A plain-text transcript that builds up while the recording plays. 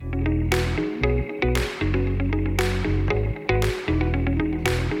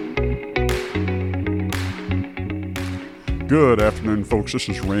Good afternoon, folks. This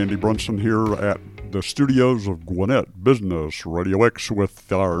is Randy Brunson here at the studios of Gwinnett Business Radio X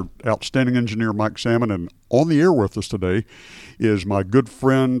with our outstanding engineer, Mike Salmon. And on the air with us today is my good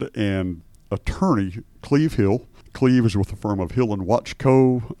friend and attorney, Cleve Hill. Cleve is with the firm of Hill &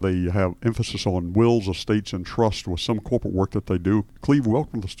 Watchco. They have emphasis on wills, estates, and trust with some corporate work that they do. Cleve,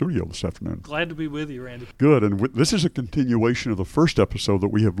 welcome to the studio this afternoon. Glad to be with you, Randy. Good. And this is a continuation of the first episode that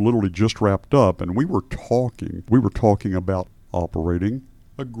we have literally just wrapped up. And we were talking about operating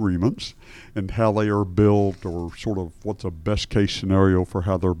agreements and how they are built, or sort of what's a best case scenario for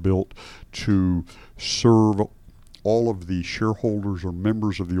how they're built to serve all of the shareholders or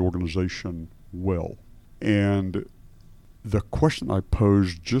members of the organization well. And the question I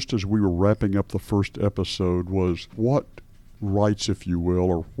posed just as we were wrapping up the first episode was, what rights, if you will,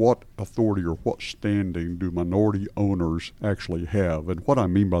 or what authority or what standing do minority owners actually have? And what I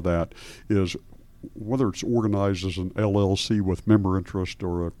mean by that is, whether it's organized as an LLC with member interest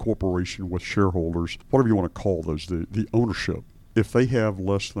or a corporation with shareholders, whatever you want to call those, the ownership, if they have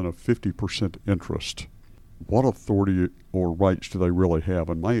less than a 50% interest, what authority or rights do they really have?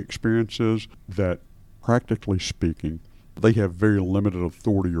 And my experience is that, practically speaking, they have very limited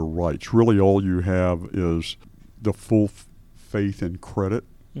authority or rights. Really, all you have is the full faith and credit,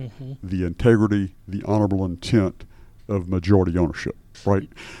 the integrity, the honorable intent of majority ownership, right?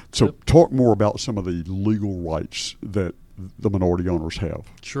 So talk more about some of the legal rights that the minority owners have.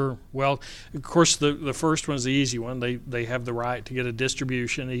 Sure. Well, of course, the first one's the easy one. They have the right to get a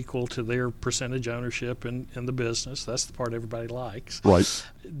distribution equal to their percentage ownership in the business. That's the part everybody likes. Right.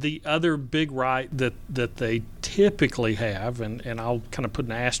 The other big right that they typically have, and I'll kind of put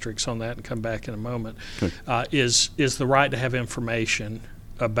an asterisk on that and come back in a moment, is the right to have information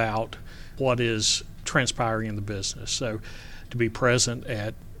about what is transpiring in the business. So to be present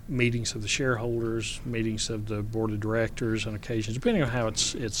at meetings of the shareholders, meetings of the board of directors on occasions, depending on how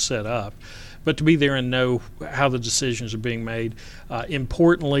it's set up, but to be there and know how the decisions are being made.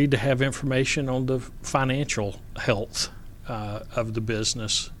 Importantly, to have information on the financial health of the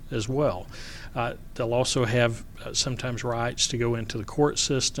business as well. They'll also have sometimes rights to go into the court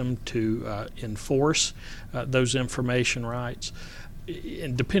system to enforce those information rights.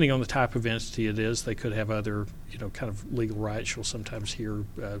 And depending on the type of entity it is, they could have other, kind of legal rights. You'll sometimes hear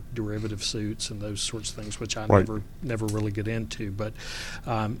derivative suits and those sorts of things, which I never really get into. But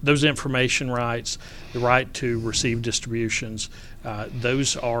those information rights, the right to receive distributions,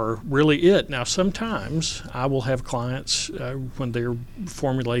 those are really it. Now, sometimes I will have clients, when they're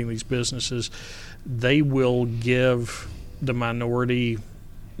formulating these businesses, they will give the minority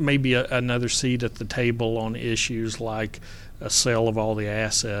maybe another seat at the table on issues like a sale of all the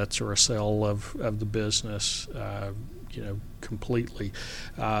assets or a sale of the business, completely.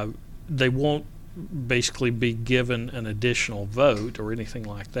 They won't basically be given an additional vote or anything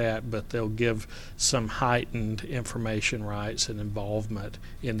like that, but they'll give some heightened information rights and involvement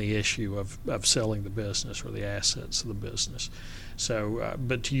in the issue of selling the business or the assets of the business. So,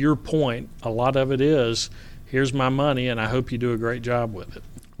 but to your point, a lot of it is, here's my money, and I hope you do a great job with it.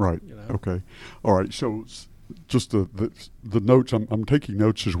 Right. Okay. All right. So just the notes, I'm taking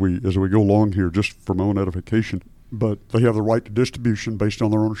notes as we go along here, just for my own edification. But they have the right to distribution based on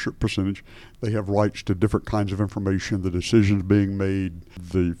their ownership percentage. They have rights to different kinds of information, the decisions being made,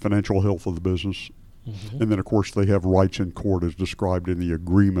 the financial health of the business. And then, of course, they have rights in court as described in the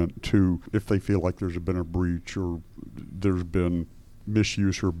agreement to, if they feel like there's been a breach or there's been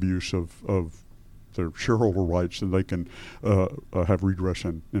misuse or abuse of their shareholder rights, and they can have redress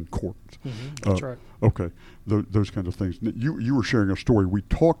in court. That's right. Okay, those kinds of things. You were sharing a story. We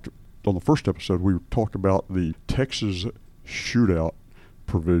talked on the first episode. We talked about the Texas shootout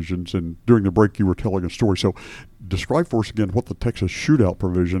provisions, and during the break you were telling a story. So describe for us again what the Texas shootout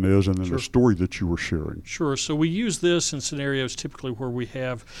provision is, and then the story that you were sharing. Sure. So we use this in scenarios typically where we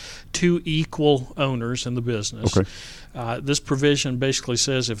have two equal owners in the business. Okay. This provision basically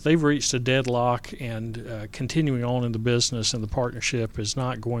says if they've reached a deadlock and continuing on in the business and the partnership is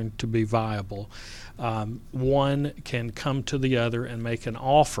not going to be viable, one can come to the other and make an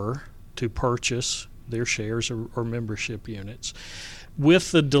offer to purchase their shares or membership units.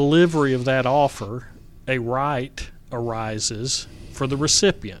 With the delivery of that offer, a right arises for the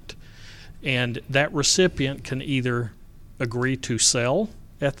recipient. And that recipient can either agree to sell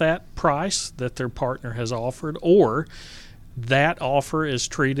at that price that their partner has offered, or that offer is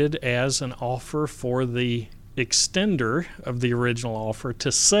treated as an offer for the extender of the original offer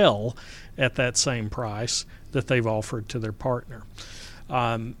to sell at that same price that they've offered to their partner.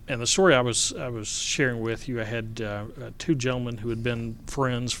 And the story I was sharing with you, I had two gentlemen who had been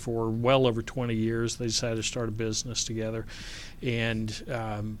friends for well over 20 years. They decided to start a business together,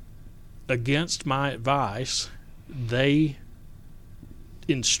 and against my advice, they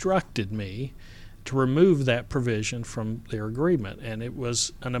instructed me to remove that provision from their agreement, and it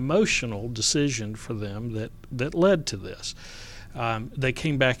was an emotional decision for them that led to this. They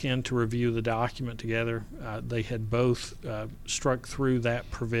came back in to review the document together. They had both struck through that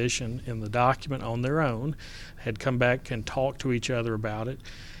provision in the document on their own, had come back and talked to each other about it,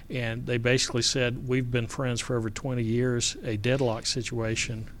 and they basically said, we've been friends for over 20 years. A deadlock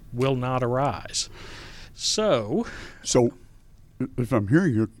situation will not arise. So if I'm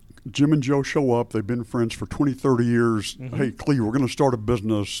hearing you, Jim and Joe show up. They've been friends for 20, 30 years. Mm-hmm. Hey, Cleve, we're going to start a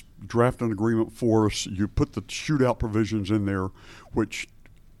business. Draft an agreement for us. You put the shootout provisions in there, which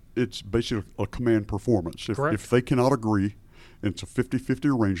it's basically a command performance. If they cannot agree, and it's a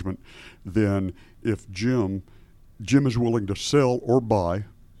 50-50 arrangement, then if Jim is willing to sell or buy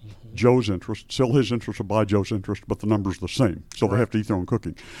Joe's interest, sell his interest or buy Joe's interest, but the number's the same. So they have to eat their own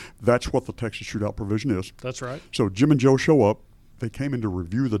cooking. That's what the Texas shootout provision is. That's right. So Jim and Joe show up. They came in to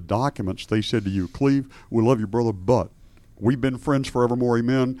review the documents. They said to you, Cleve, we love you, brother, but we've been friends forevermore,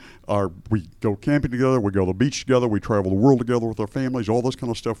 amen. We go camping together. We go to the beach together. We travel the world together with our families, all this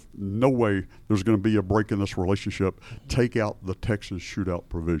kind of stuff. No way there's going to be a break in this relationship. Take out the Texas shootout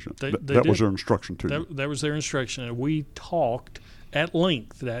provision. That was their instruction to you. That was their instruction. And we talked at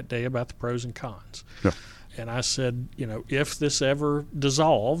length that day about the pros and cons. Yeah. And I said, if this ever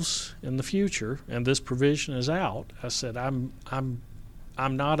dissolves in the future and this provision is out, I said, I'm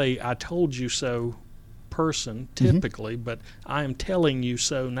not a I told you so person typically, but I am telling you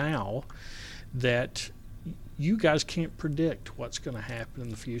so now that you guys can't predict what's going to happen in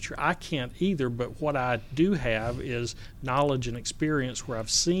the future. I can't either, but what I do have is knowledge and experience where I've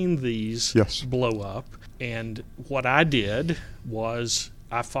seen these blow up. And what I did was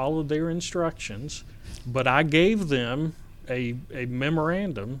I followed their instructions, but I gave them a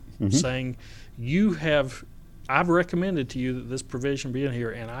memorandum saying, I've recommended to you that this provision be in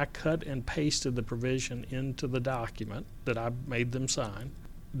here, and I cut and pasted the provision into the document that I made them sign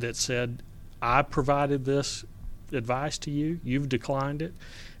that said, I provided this advice to you, you've declined it,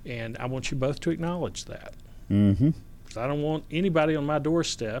 and I want you both to acknowledge that. Mm-hmm. I don't want anybody on my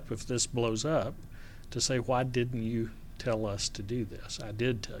doorstep, if this blows up, to say, why didn't you tell us to do this? I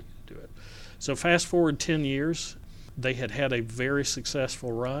did tell you to do it. So fast forward 10 years, they had a very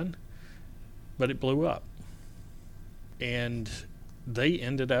successful run, but it blew up. And they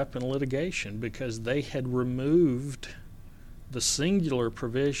ended up in litigation because they had removed the singular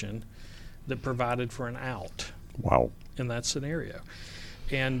provision that provided for an out. Wow. In that scenario.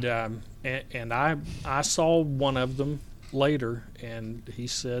 And I saw one of them later, and he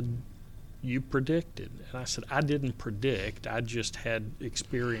said, you predicted. And I said, I didn't predict. I just had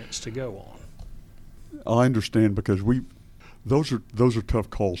experience to go on. I understand, because those are tough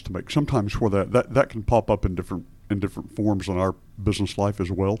calls to make. Sometimes where that can pop up in different forms in our business life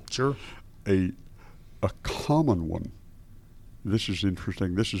as well. Sure. A common one. This is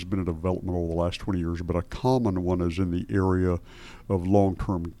interesting. This has been a development over the last 20 years, but a common one is in the area of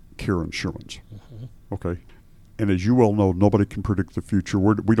long-term care insurance. Mm-hmm. Okay. And as you well know, nobody can predict the future.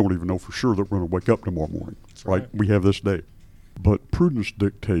 We don't even know for sure that we're going to wake up tomorrow morning. That's right? We have this day. But prudence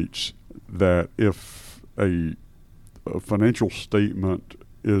dictates that if a financial statement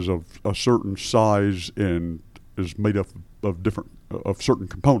is of a certain size and is made up of certain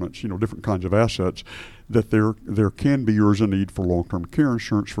components, different kinds of assets, that there can be or is a need for long-term care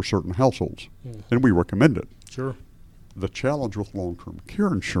insurance for certain households. And we recommend it. Sure. The challenge with long-term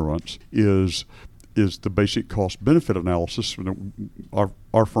care insurance is the basic cost-benefit analysis.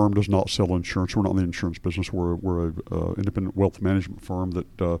 Our firm does not sell insurance. We're not in the insurance business. We're an independent wealth management firm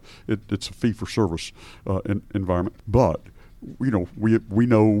that it's a fee-for-service environment. But we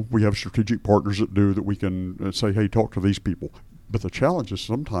know we have strategic partners that we can say, hey, talk to these people. But the challenge is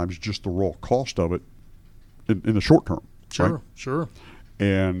sometimes just the raw cost of it in the short term. Sure, right? Sure.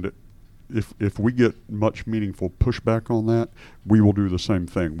 And if we get much meaningful pushback on that, we will do the same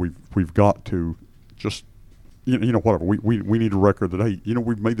thing. We've got to just whatever. We need a record that, hey,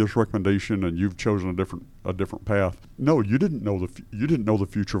 we've made this recommendation and you've chosen a different path. No, you didn't know the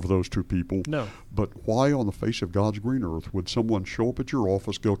future for those two people. No. But why on the face of God's green earth would someone show up at your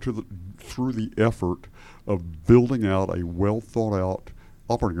office, go through the effort of building out a well thought out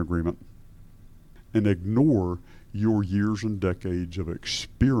operating agreement and ignore your years and decades of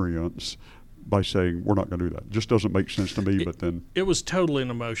experience by saying we're not going to do that? It just doesn't make sense to me. But then it was totally an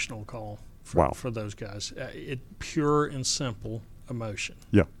emotional call for those guys. It pure and simple emotion.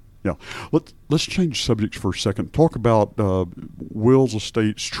 Yeah. Yeah. Let's change subjects for a second. Talk about wills,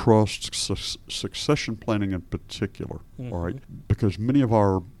 estates, trusts, succession planning in particular. Mm-hmm. All right. Because many of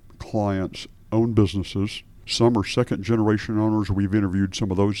our clients own businesses. Some are second generation owners. We've interviewed some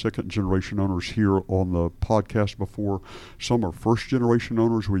of those second generation owners here on the podcast before. Some are first generation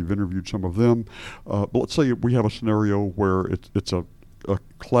owners. We've interviewed some of them. But let's say we have a scenario where it's a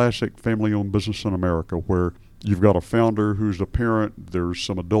classic family owned business in America where you've got a founder who's a parent, there's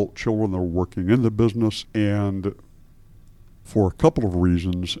some adult children that are working in the business, and for a couple of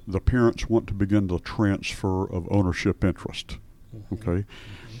reasons, the parents want to begin the transfer of ownership interest. Mm-hmm. Okay?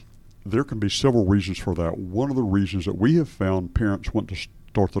 There can be several reasons for that. One of the reasons that we have found parents want to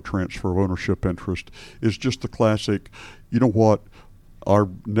start the transfer of ownership interest is just the classic, you know what, our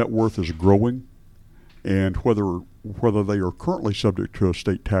net worth is growing, and whether they are currently subject to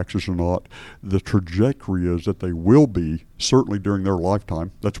estate taxes or not, the trajectory is that they will be, certainly during their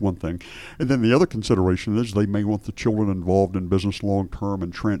lifetime. That's one thing. And then the other consideration is they may want the children involved in business long term,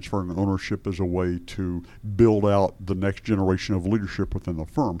 and transferring ownership as a way to build out the next generation of leadership within the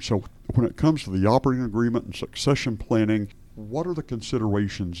firm. So when it comes to the operating agreement and succession planning, what are the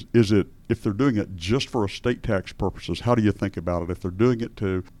considerations? Is it, if they're doing it just for estate tax purposes, how do you think about it? If they're doing it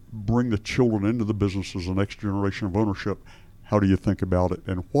to bring the children into the business as the next generation of ownership, how do you think about it?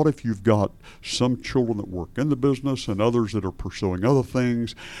 And what if you've got some children that work in the business and others that are pursuing other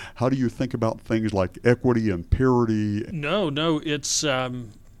things? How do you think about things like equity and parity? No, it's,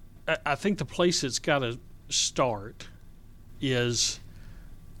 I think the place it's got to start is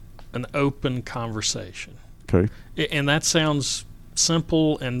an open conversation. Okay. And that sounds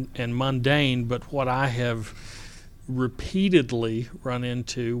simple and mundane, but what I have repeatedly run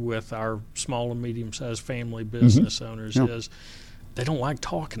into with our small and medium-sized family business owners is they don't like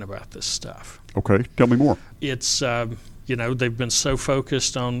talking about this stuff. Okay, tell me more. It's, they've been so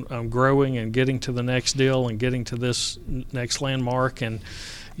focused on growing and getting to the next deal and getting to this next landmark and,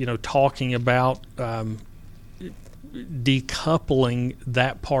 talking about decoupling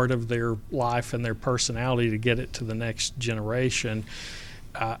that part of their life and their personality to get it to the next generation.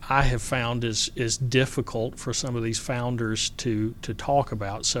 I have found is difficult for some of these founders to talk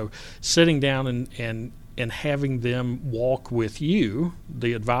about. So sitting down and having them walk with you,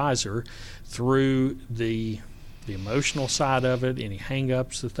 the advisor, through the emotional side of it, any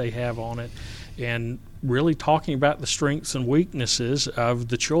hang-ups that they have on it, and really talking about the strengths and weaknesses of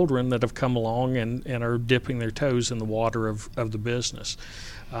the children that have come along and are dipping their toes in the water of the business.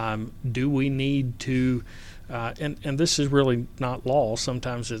 Do we need to and this is really not law.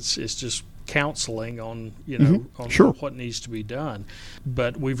 Sometimes it's just counseling on Sure. what needs to be done.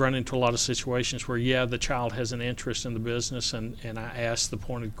 But we've run into a lot of situations where the child has an interest in the business, and I ask the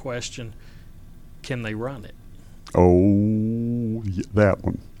pointed question, can they run it? Oh, that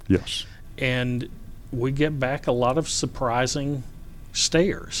one, yes. And we get back a lot of surprising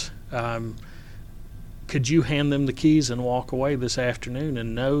stares. Could you hand them the keys and walk away this afternoon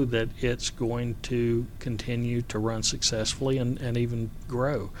and know that it's going to continue to run successfully and even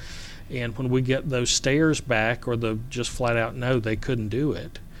grow? And when we get those stares back, or the just flat out no, they couldn't do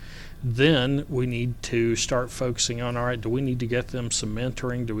it, then we need to start focusing on, all right, do we need to get them some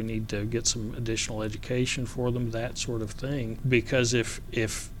mentoring? Do we need to get some additional education for them? That sort of thing. Because if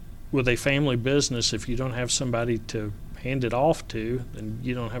with a family business, if you don't have somebody to hand it off to, then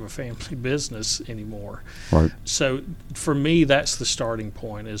you don't have a family business anymore. Right. So for me, that's the starting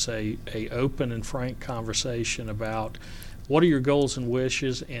point, is a open and frank conversation about what are your goals and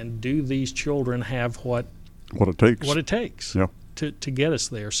wishes, and do these children have what it takes. What it takes. Yeah. To get us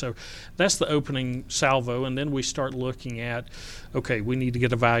there. So that's the opening salvo, and then we start looking at, okay, we need to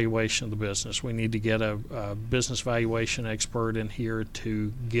get a valuation of the business. We need to get a business valuation expert in here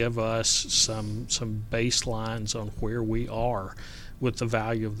to give us some baselines on where we are with the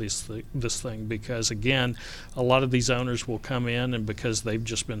value of this thing. Because again, a lot of these owners will come in, and because they've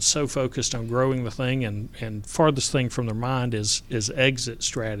just been so focused on growing the thing, and farthest thing from their mind is exit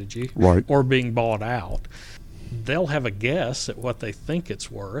strategy, right, or being bought out. They'll have a guess at what they think it's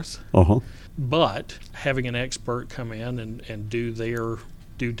worth, but having an expert come in and do their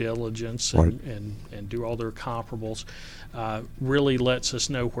due diligence and do all their comparables really lets us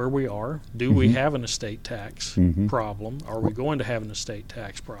know where we are. Do we have an estate tax problem? Are we going to have an estate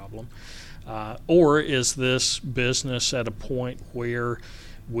tax problem? Or is this business at a point where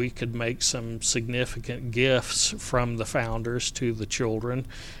we could make some significant gifts from the founders to the children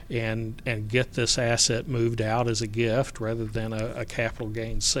and get this asset moved out as a gift rather than a capital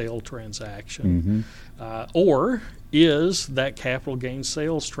gains sale transaction? Or is that capital gains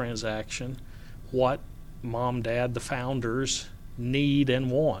sales transaction what mom, dad, the founders need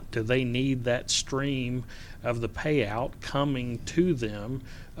and want? Do they need that stream of the payout coming to them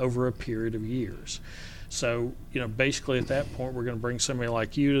over a period of years? So, basically at that point, we're going to bring somebody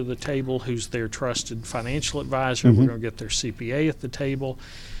like you to the table who's their trusted financial advisor. Mm-hmm. We're going to get their CPA at the table.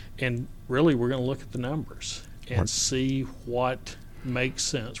 And really, we're going to look at the numbers and see what makes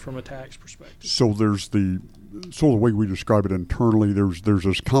sense from a tax perspective. So there's the way we describe it internally, there's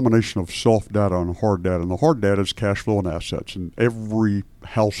this combination of soft data and hard data. And the hard data is cash flow and assets. And every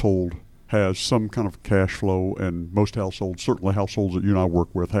household has some kind of cash flow, and most households, certainly households that you and I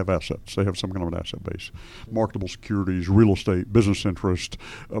work with, have assets. They have some kind of an asset base. Marketable securities, real estate, business interest,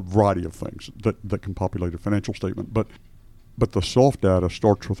 a variety of things that can populate a financial statement. But the soft data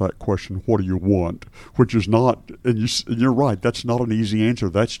starts with that question, what do you want? Which is not, and you're right, that's not an easy answer.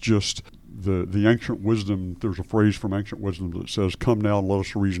 That's just the ancient wisdom. There's a phrase from ancient wisdom that says, come now and let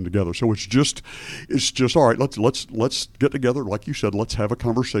us reason together. So it's just all right, let's get together. Like you said, let's have a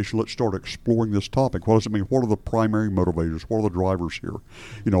conversation. Let's start exploring this topic. What does it mean? What are the primary motivators? What are the drivers here?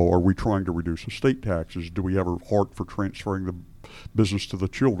 Are we trying to reduce estate taxes? Do we have a heart for transferring the business to the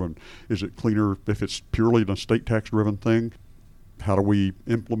children? Is it cleaner if it's purely an estate tax driven thing? How do we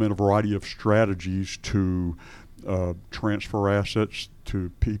implement a variety of strategies to transfer assets to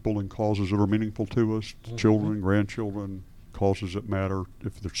people and causes that are meaningful to us, children, grandchildren, causes that matter,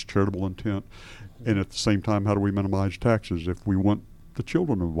 if there's charitable intent, and at the same time, how do we minimize taxes if we want the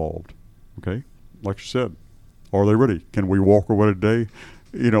children involved? Okay, like you said, are they ready? Can we walk away today?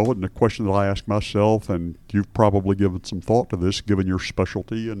 And the question that I ask myself, and you've probably given some thought to this, given your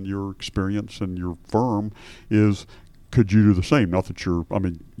specialty and your experience and your firm, is could you do the same? Not that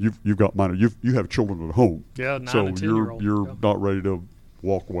you've got minor, you have children at home. Yeah, 9 so and 10-year-old. You're not ready to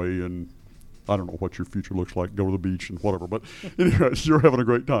walk away and I don't know what your future looks like, go to the beach and whatever. But anyway, you're having a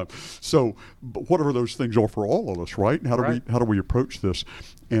great time. So, but whatever those things are for all of us, right? How do we approach this?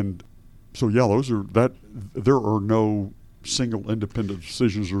 And so, yeah, there are no single independent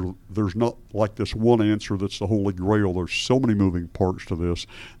decisions, or there's not like this one answer that's the holy grail. There's so many moving parts to this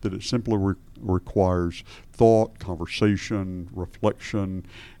that it simply requires thought, conversation, reflection,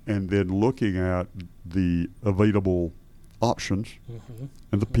 and then looking at the available options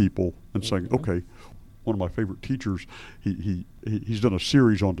and the people and saying, okay, one of my favorite teachers, he's done a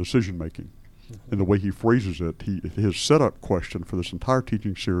series on decision making. And the way he phrases it, his setup question for this entire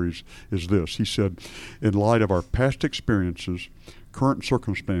teaching series is this. He said, in light of our past experiences, current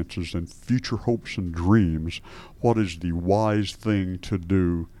circumstances, and future hopes and dreams, what is the wise thing to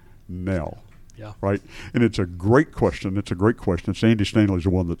do now? Yeah. Right? And it's a great question. It's Andy Stanley's the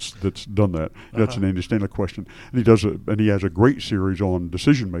one that's done that. That's an Andy Stanley question. And he has a great series on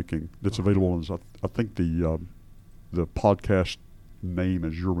decision making that's available on I think the podcast name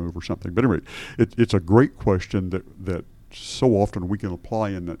is Your Move or something. But anyway, it's a great question that so often we can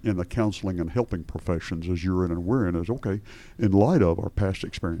apply in the counseling and helping professions as you're in and we're in, is okay, in light of our past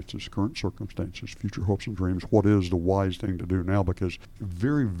experiences, current circumstances, future hopes and dreams, what is the wise thing to do now? Because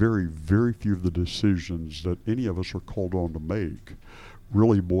very, very, very few of the decisions that any of us are called on to make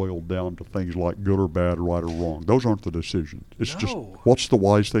really boil down to things like good or bad, right or wrong. Those aren't the decisions. It's just what's the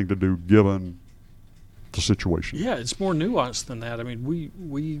wise thing to do given the situation. Yeah, it's more nuanced than that. I mean,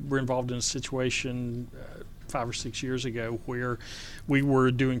 we were involved in a situation 5 or 6 years ago where we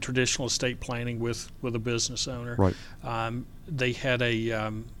were doing traditional estate planning with a business owner. Right. They had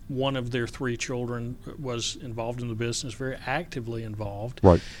one of their 3 children was involved in the business, very actively involved.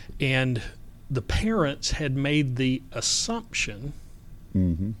 Right. And the parents had made the assumption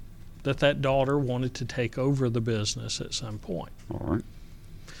that daughter wanted to take over the business at some point. All right.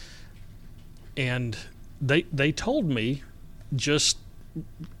 And they told me, just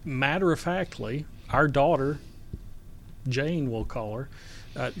matter-of-factly, our daughter, Jane we'll call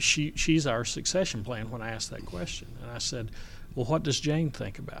her, she's our succession plan when I asked that question. And I said, well, what does Jane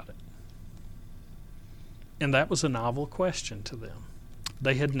think about it? And that was a novel question to them.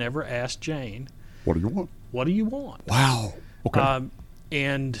 They had never asked Jane, what do you want? What do you want? Wow. Okay.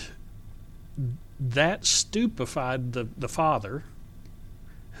 And that stupefied the father,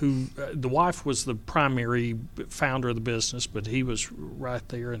 who the wife was the primary founder of the business, but he was right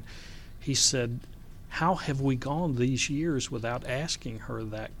there. And he said, how have we gone these years without asking her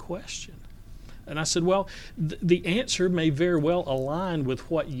that question? And I said, well, the answer may very well align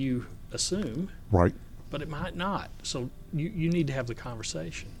with what you assume. Right. But it might not. So you need to have the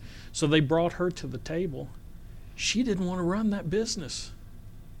conversation. So they brought her to the table. She didn't want to run that business.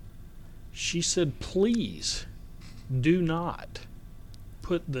 She said, please do not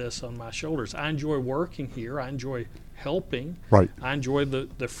put this on my shoulders. I enjoy working here. I enjoy helping. Right. I enjoy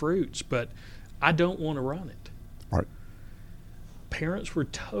the fruits, but I don't want to run it. Right. parents were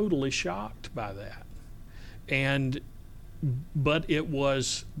totally shocked by that. But it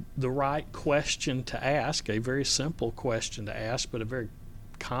was the right question to ask, a very simple question to ask, but a very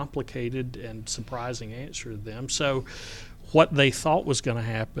complicated and surprising answer to them. So what they thought was going to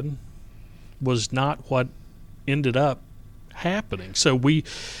happen was not what ended up happening. So we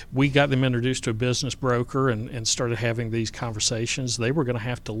got them introduced to a business broker and started having these conversations. They were going to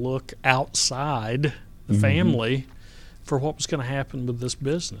have to look outside the family for what was going to happen with this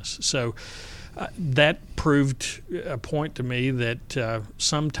business. So that proved a point to me that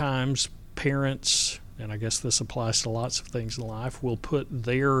sometimes parents, and I guess this applies to lots of things in life, will put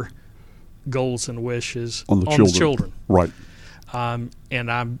their goals and wishes on the children. Right. And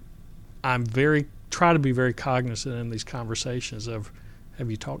I'm try to be very cognizant in these conversations of,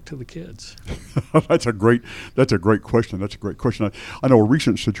 have you talked to the kids? That's a great question. I know a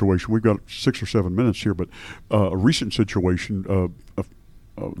recent situation. We've got 6 or 7 minutes here, but a recent situation.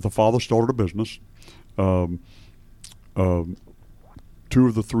 The father started a business. 2 of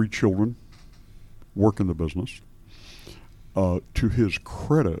the 3 children work in the business. To his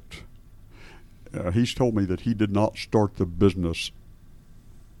credit, he's told me that he did not start the business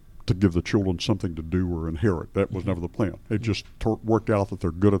to give the children something to do or inherit. That was never the plan. It just worked out that they're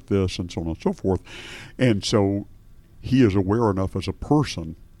good at this and so on and so forth. And so he is aware enough as a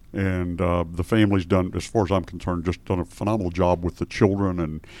person, and the family's done, as far as I'm concerned, just done a phenomenal job with the children.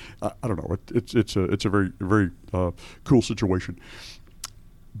 And I don't know, it's a very, very cool situation.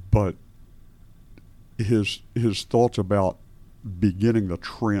 But his thoughts about beginning the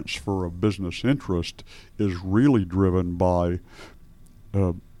transfer of business interest is really driven by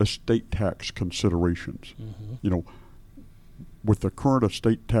estate tax considerations. You know, with the current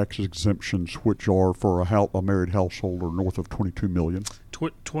estate tax exemptions, which are for a married household are north of $22 million.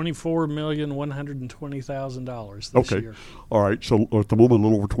 $24,120,000 this year. All right. So at the moment, a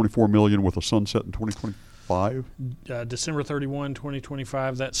little over $24 million with a sunset in 2025. December 31,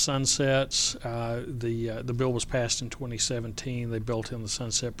 2025, that sunsets. The bill was passed in 2017. They built in the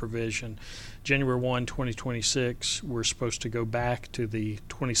sunset provision. January 1, 2026, we're supposed to go back to the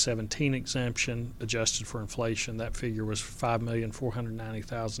 2017 exemption, adjusted for inflation. That figure was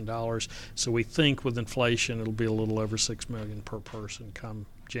 $5,490,000. So we think with inflation, it'll be a little over $6 million per person come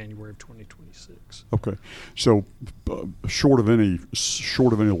January of 2026. Okay, so short of any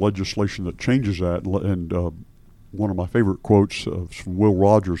legislation that changes that, and one of my favorite quotes from Will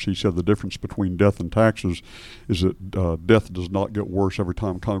Rogers, he said the difference between death and taxes is that death does not get worse every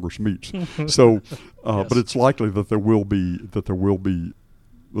time Congress meets. So, Yes. But it's likely that there will be the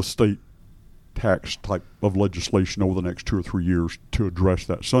state tax type of legislation over the next 2 or 3 years to address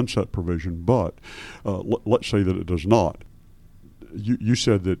that sunset provision. But let's say that it does not. You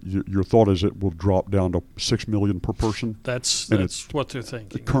said that your thought is it will drop down to $6 million per person. That's what they're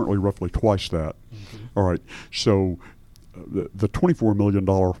thinking. Currently, roughly twice that. All right. So, the $24 million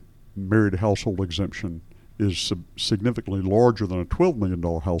married household exemption is significantly larger than a $12 million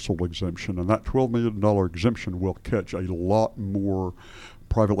household exemption, and that $12 million exemption will catch a lot more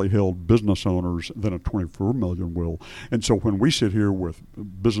privately held business owners than a $24 million will. And so when we sit here with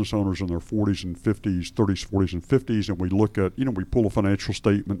business owners in their 40s and 50s, 30s, 40s, and 50s, and we look at, we pull a financial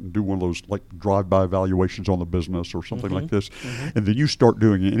statement and do one of those like drive-by valuations on the business or something like this, and then you start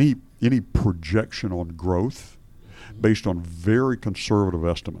doing any projection on growth based on very conservative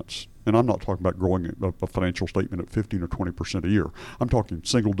estimates. And I'm not talking about growing a financial statement at 15 or 20% a year. I'm talking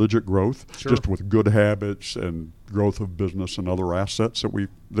single-digit growth, just with good habits and growth of business and other assets that we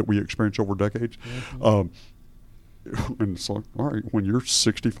experience over decades. And so, all right, when you're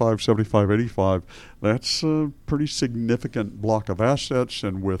 65, 75, 85, that's a pretty significant block of assets,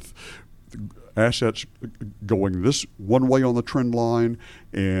 and with assets going this one way on the trend line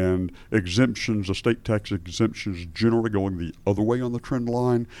and exemptions, estate tax exemptions generally going the other way on the trend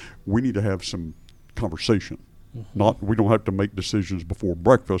line, we need to have some conversation. We don't have to make decisions before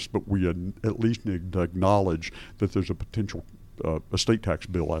breakfast, but we at least need to acknowledge that there's a potential estate tax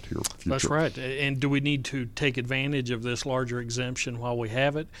bill out here in the future. That's right. And do we need to take advantage of this larger exemption while we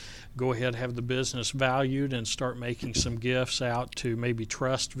have it? Go ahead, have the business valued, and start making some gifts out to maybe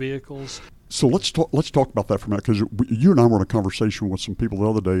trust vehicles. So let's talk about that for a minute, because you and I were in a conversation with some people the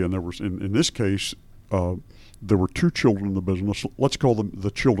other day, and there was in this case there were 2 children in the business. Let's call them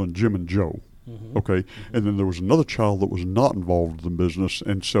the children Jim and Joe. Okay, and then there was another child that was not involved in the business,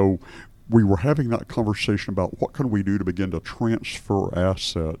 and so we were having that conversation about what can we do to begin to transfer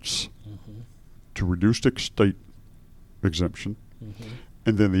assets to reduced estate exemption,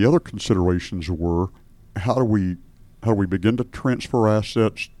 and then the other considerations were how do we begin to transfer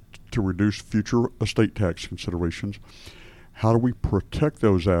assets to reduce future estate tax considerations? how do we protect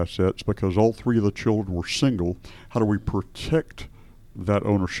those assets? Because all three of the children were single. How do we protect that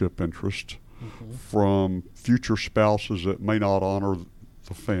ownership interest from future spouses that may not honor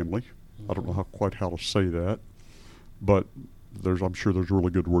the family? I don't know quite how to say that, but I'm sure there's really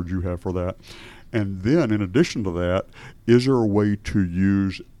good words you have for that. And then in addition to that, is there a way to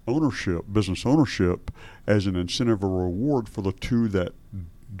use ownership, business ownership, as an incentive or reward for the two that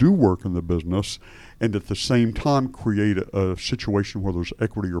do work in the business, and at the same time create a situation where there's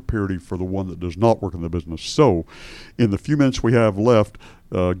equity or parity for the one that does not work in the business? So in the few minutes we have left,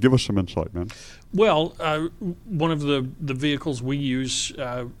 give us some insight, man. Well, one of the vehicles we use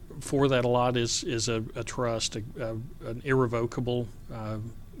for that a lot is a trust, an irrevocable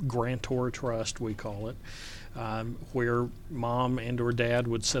grantor trust, we call it, where mom and or dad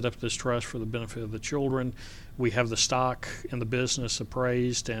would set up this trust for the benefit of the children. We have the stock in the business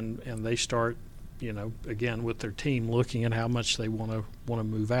appraised, and they start, again with their team, looking at how much they want to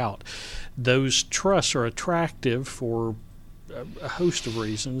move out. Those trusts are attractive for a host of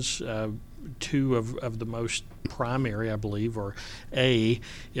reasons. Two of the most primary, I believe, are A,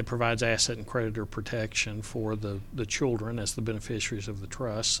 it provides asset and creditor protection for the children as the beneficiaries of the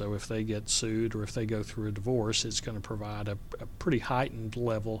trust. So if they get sued or if they go through a divorce, it's going to provide a pretty heightened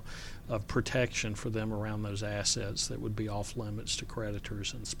level of protection for them around those assets that would be off limits to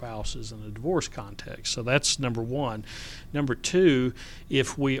creditors and spouses in a divorce context. So that's number one. Number two,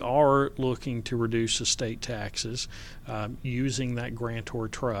 if we are looking to reduce estate taxes, using that grantor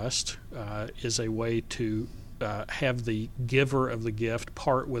trust is a way to have the giver of the gift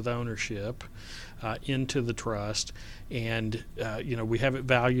part with ownership into the trust, and we have it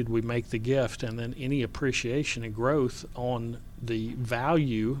valued, we make the gift, and then any appreciation and growth on the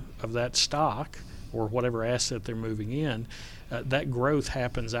value of that stock or whatever asset they're moving in, that growth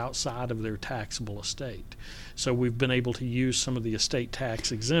happens outside of their taxable estate. So we've been able to use some of the estate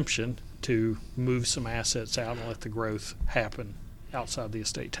tax exemption to move some assets out and let the growth happen outside the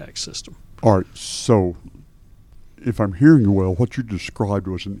estate tax system. All right, so if I'm hearing you well, what you described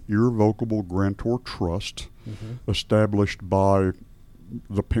was an irrevocable grantor trust established by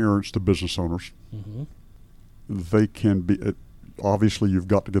the parents, the business owners. They can be, obviously you've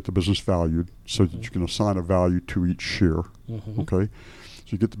got to get the business valued so that you can assign a value to each share, okay? So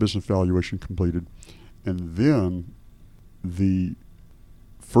you get the business valuation completed, and then the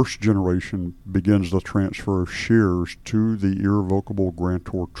first generation begins the transfer of shares to the irrevocable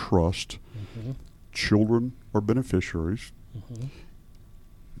grantor trust. Children are beneficiaries.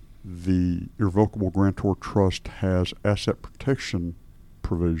 The irrevocable grantor trust has asset protection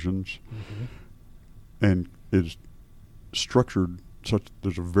provisions and is structured such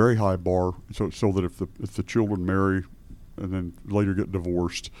there's a very high bar so that if the children marry and then later get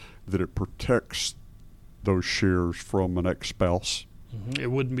divorced, that it protects those shares from an ex-spouse.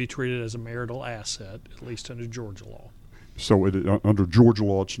 It wouldn't be treated as a marital asset, at least under Georgia law. So under Georgia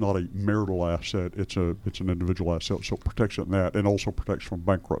law, it's not a marital asset; it's an individual asset. So it protects it in that, and also protects from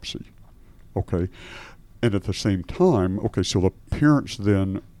bankruptcy. Okay, and at the same time, okay, so the parents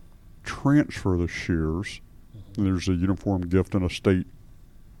then transfer the shares. And there's a uniform gift and estate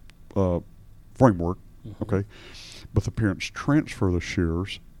framework. Okay, but the parents transfer the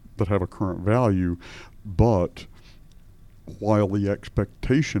shares that have a current value, but while the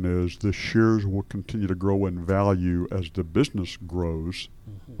expectation is the shares will continue to grow in value as the business grows,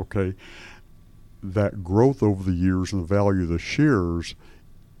 okay, that growth over the years and the value of the shares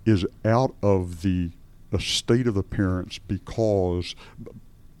is out of the estate of the parents because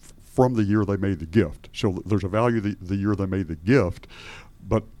from the year they made the gift. So there's a value the year they made the gift,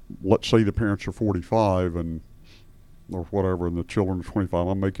 but let's say the parents are 45 and or whatever, and the children are 25.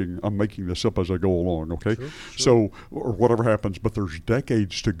 I'm making this up as I go along, okay? Sure. So, or whatever happens, but there's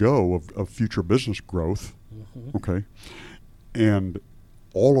decades to go of future business growth, okay? And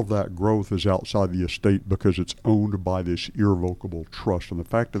all of that growth is outside the estate because it's owned by this irrevocable trust. And the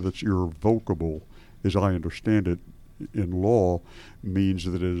fact that it's irrevocable, as I understand it in law, means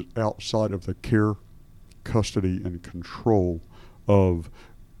that it is outside of the care, custody, and control of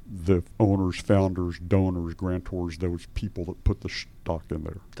the owners, founders, donors, grantors, those people that put the stock in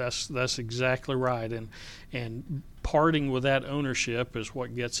there. That's exactly right, and parting with that ownership is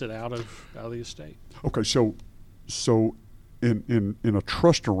what gets it out of the estate. Okay, so in a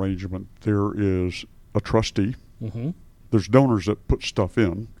trust arrangement, there is a trustee, There's donors that put stuff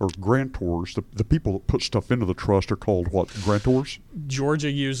in, or grantors. The people that put stuff into the trust are called what? Grantors?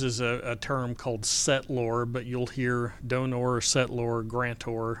 Georgia uses a term called settlor, but you'll hear donor, settlor,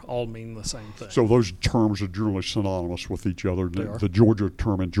 grantor all mean the same thing. So those terms are generally synonymous with each other. The Georgia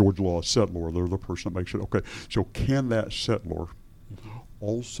term in Georgia law is settlor. They're the person that makes it. Okay. So can that settlor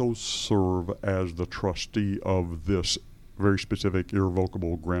also serve as the trustee of this very specific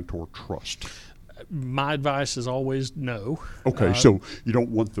irrevocable grantor trust? My advice is always no. Okay, so you don't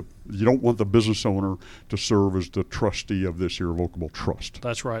want the business owner to serve as the trustee of this irrevocable trust.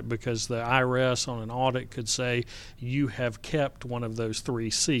 That's right, because the IRS on an audit could say you have kept one of those 3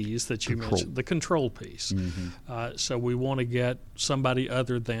 C's that you mentioned, the control piece. Mm-hmm. So we want to get somebody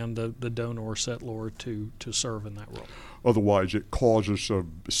other than the donor or settlor to serve in that role. Otherwise, it causes a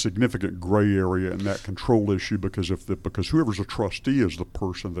significant gray area in that control issue because whoever's a trustee is the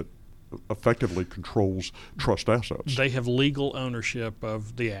person that effectively controls trust assets. They have legal ownership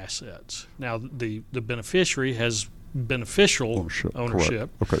of the assets. Now, the beneficiary has beneficial ownership.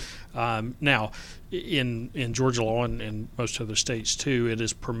 Okay. Now, in Georgia law and in most other states too, it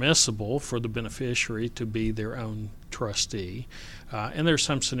is permissible for the beneficiary to be their own trustee. And there's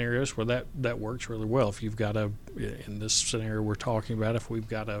some scenarios where that works really well. If you've got in this scenario we're talking about, if we've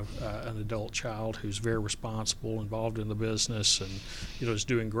got an adult child who's very responsible, involved in the business, and is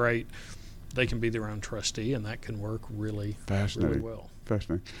doing great, they can be their own trustee, and that can work really well.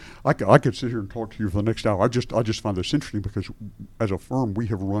 Fascinating. I could sit here and talk to you for the next hour. I just find this interesting because as a firm we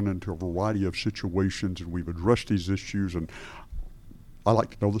have run into a variety of situations and we've addressed these issues, and I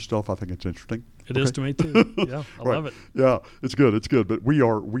like to know this stuff. I think it's interesting. It is to me too. Yeah, I love it. Yeah, it's good. It's good. But we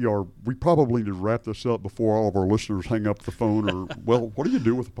probably need to wrap this up before all of our listeners hang up the phone or, well, what do you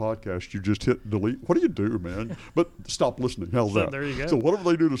do with a podcast? You just hit delete. What do you do, man? But stop listening. How's that? There you go. So whatever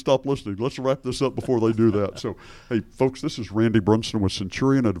they do to stop listening, let's wrap this up before they do that. So, hey, folks, this is Randy Brunson with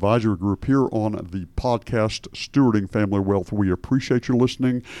Centurion Advisory Group here on the podcast Stewarding Family Wealth. We appreciate you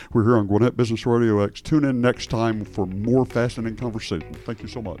listening. We're here on Gwinnett Business Radio X. Tune in next time for more fascinating conversation. Thank you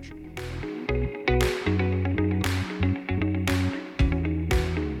so much.